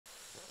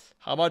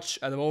How much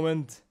at the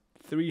moment?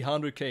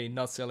 300k,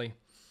 not selling.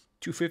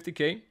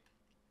 250k.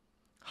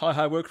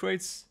 High work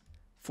rates.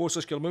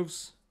 4-star skill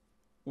moves.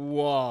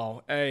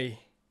 Wow, hey.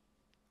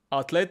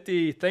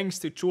 Atleti, thanks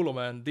to Chulo,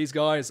 man. These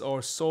guys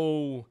are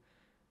so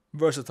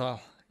versatile.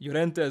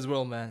 Llorente as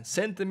well, man.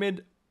 Center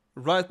mid,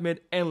 right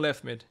mid, and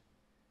left mid.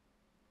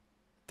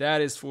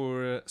 That is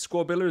for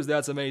squad builders,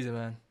 that's amazing,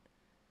 man.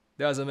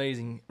 That's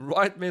amazing.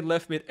 Right mid,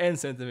 left mid, and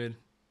center mid.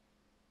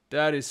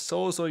 That is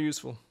so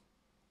useful.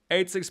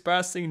 86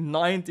 passing,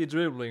 90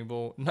 dribbling,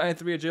 bro.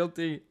 93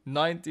 agility,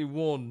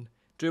 91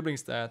 dribbling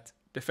stat.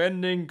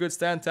 Defending, good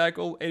stand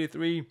tackle,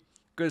 83.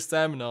 Good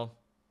stamina.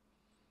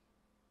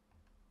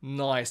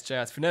 Nice,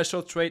 chat. Finesse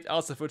shot, trait,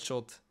 outside foot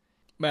shot.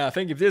 Man, I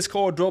think if this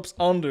card drops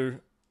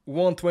under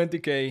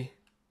 120k,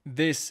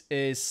 this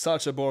is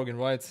such a bargain,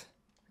 right?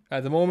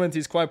 At the moment,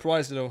 he's quite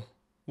pricey though.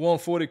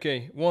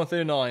 140k,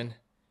 139,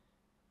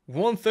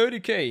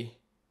 130k.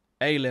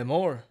 Hey,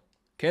 Lemar,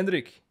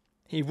 Kendrick.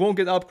 He won't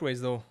get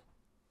upgrades though.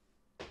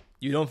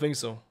 You don't think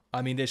so?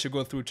 I mean, they should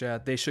go through,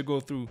 chat. They should go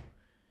through.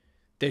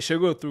 They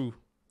should go through.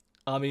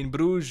 I mean,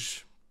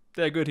 Bruges,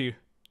 they're good here.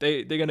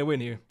 They're gonna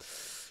win here.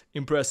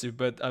 Impressive,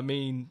 but I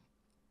mean,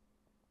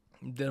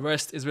 the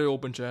rest is very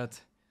open, chat.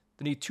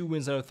 They need 2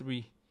 wins out of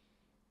 3.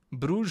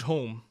 Bruges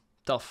home,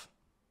 tough.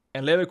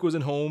 And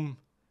Leverkusen home,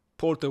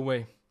 Porto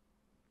away.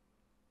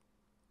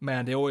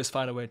 Man, they always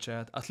find a way,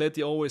 chat.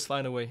 Atleti always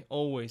find a way,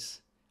 always.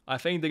 I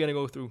think they're gonna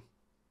go through.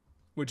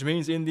 Which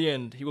means in the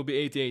end, he will be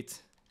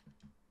 88.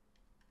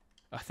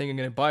 I think I'm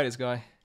gonna buy this guy.